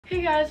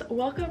Hey guys,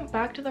 welcome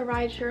back to the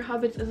Rideshare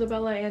Hub. It's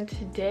Isabella, and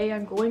today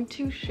I'm going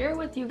to share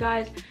with you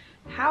guys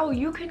how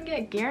you can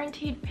get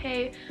guaranteed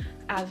pay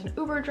as an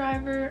Uber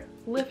driver,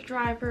 Lyft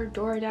driver,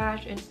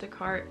 DoorDash,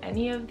 Instacart,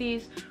 any of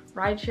these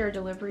rideshare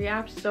delivery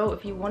apps. So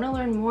if you want to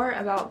learn more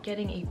about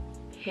getting a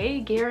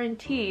pay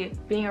guarantee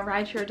being a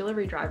rideshare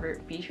delivery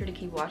driver, be sure to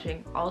keep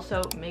watching.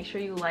 Also, make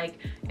sure you like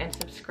and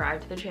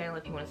subscribe to the channel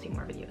if you want to see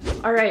more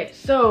videos. All right,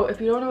 so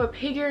if you don't know what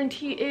pay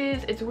guarantee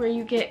is, it's where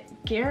you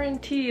get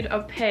guaranteed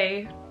a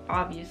pay.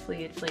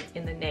 Obviously it's like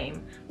in the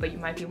name, but you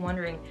might be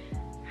wondering,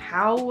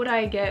 how would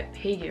I get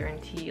pay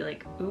guarantee?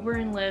 Like Uber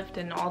and Lyft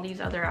and all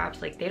these other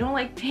apps, like they don't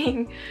like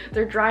paying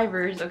their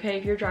drivers. Okay,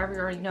 if you're a driver, you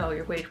already know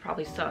your wage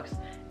probably sucks.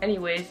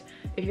 Anyways,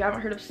 if you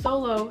haven't heard of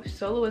Solo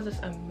is this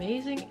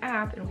amazing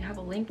app, and we have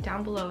a link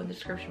down below in the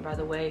description, by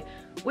the way,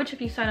 which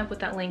if you sign up with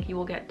that link, you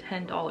will get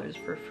 $10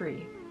 for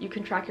free. You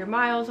can track your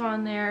miles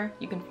on there,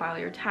 you can file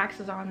your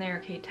taxes on there.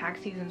 Okay,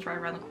 tax season's right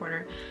around the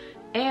corner,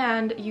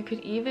 and you could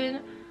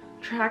even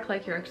track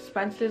like your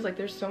expenses. Like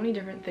there's so many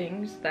different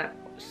things that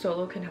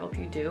Solo can help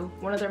you do.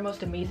 One of their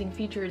most amazing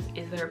features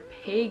is their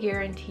pay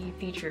guarantee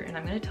feature, and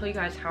I'm going to tell you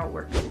guys how it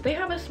works. They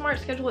have a smart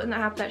schedule in the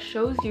app that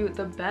shows you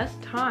the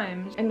best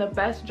times and the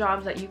best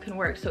jobs that you can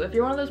work. So if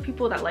you're one of those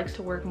people that likes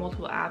to work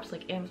multiple apps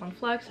like Amazon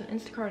Flex and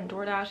Instacart and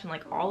DoorDash and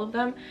like all of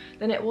them,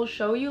 then it will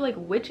show you like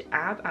which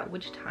app at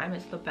which time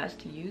is the best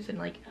to use and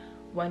like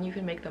when you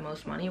can make the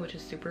most money, which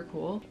is super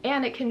cool.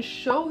 And it can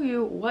show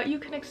you what you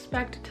can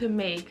expect to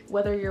make,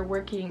 whether you're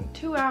working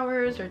 2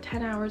 hours or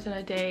 10 hours in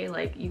a day.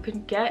 Like you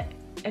can get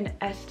an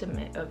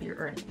estimate of your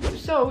earnings.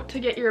 So to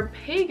get your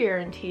pay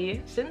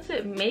guarantee, since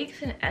it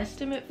makes an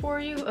estimate for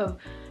you of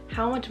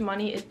how much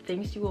money it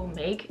thinks you will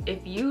make, if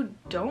you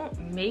don't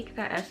make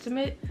that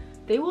estimate,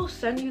 they will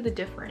send you the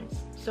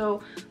difference.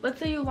 So let's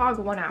say you log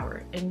 1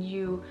 hour and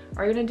you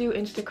are gonna do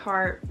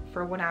Instacart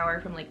for 1 hour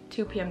from like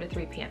 2 p.m. to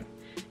 3 p.m.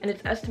 and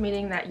it's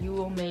estimating that you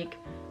will make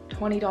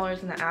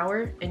 $20 an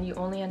hour and you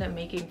only end up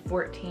making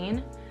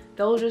 14.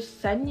 They'll just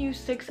send you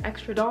 $6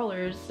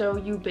 extra, so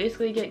you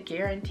basically get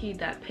guaranteed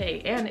that pay.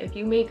 And if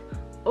you make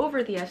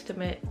over the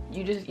estimate,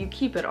 you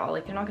keep it all.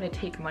 Like they're not going to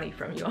take money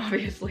from you,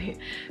 obviously.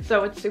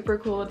 So it's super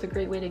cool. It's a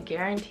great way to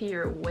guarantee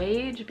your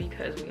wage,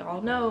 because we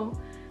all know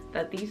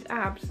that these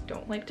apps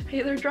don't like to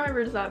pay their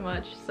drivers that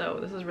much. So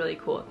this is really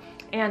cool.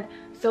 And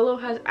Solo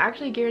has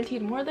actually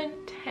guaranteed more than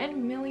 $10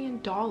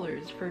 million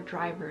for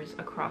drivers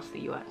across the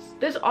US.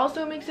 This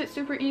also makes it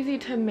super easy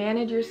to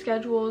manage your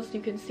schedules.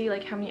 You can see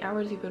like how many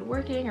hours you've been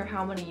working or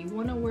how many you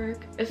want to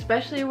work,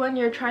 especially when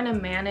you're trying to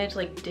manage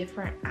like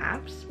different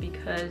apps,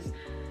 because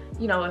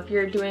you know, if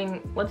you're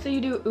doing, let's say you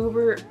do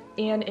Uber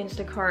and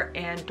Instacart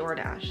and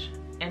DoorDash,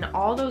 and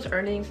all those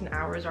earnings and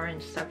hours are in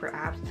separate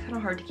apps, it's kind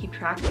of hard to keep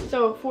track.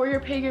 So for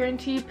your pay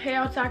guarantee,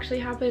 payouts actually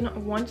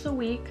happen once a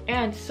week,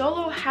 and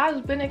Solo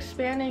has been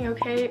expanding.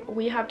 Okay,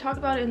 we have talked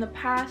about it in the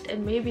past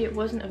and maybe it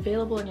wasn't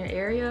available in your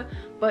area,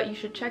 but you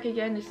should check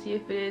again to see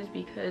if it is,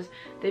 because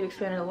they've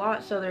expanded a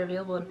lot. So they're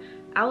available in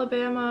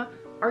Alabama,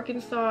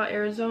 Arkansas,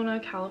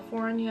 Arizona,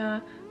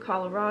 California,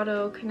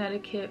 Colorado,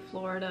 Connecticut,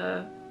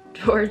 Florida,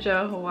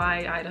 Georgia,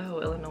 Hawaii,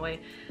 Idaho, Illinois,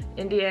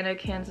 Indiana,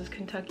 Kansas,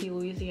 Kentucky,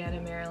 Louisiana,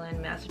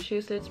 Maryland,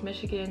 Massachusetts,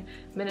 Michigan,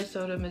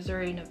 Minnesota,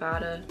 Missouri,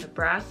 Nevada,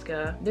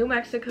 Nebraska, New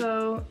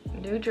Mexico,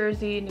 New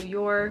Jersey, New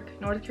York,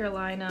 North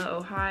Carolina,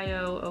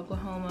 Ohio,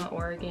 Oklahoma,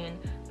 Oregon,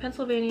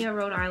 Pennsylvania,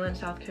 Rhode Island,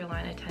 South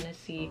Carolina,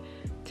 Tennessee,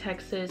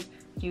 Texas,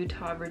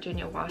 Utah,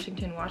 Virginia,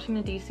 Washington,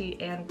 Washington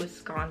DC, and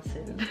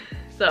Wisconsin.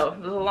 So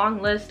there's a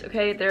long list.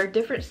 Okay, there are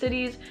different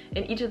cities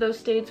in each of those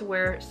states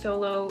where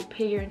Solo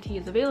pay guarantee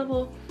is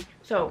available.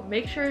 So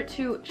make sure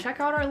to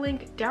check out our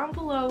link down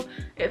below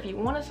if you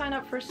want to sign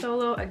up for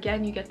Solo.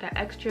 Again, you get that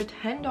extra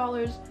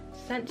 $10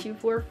 sent to you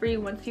for free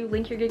once you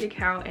link your gig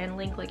account and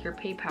link like your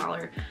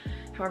PayPal or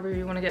however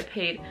you want to get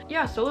paid.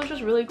 Yeah, Solo is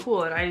just really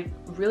cool, and I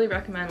really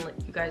recommend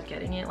you guys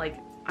getting it. Like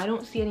I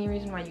don't see any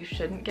reason why you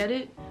shouldn't get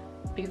it,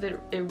 because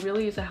it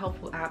really is a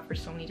helpful app for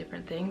so many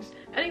different things.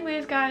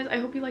 Anyways guys, I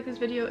hope you liked this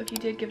video. If you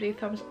did, give it a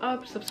thumbs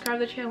up, subscribe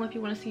to the channel if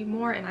you want to see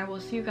more, and I will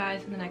see you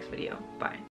guys in the next video. Bye.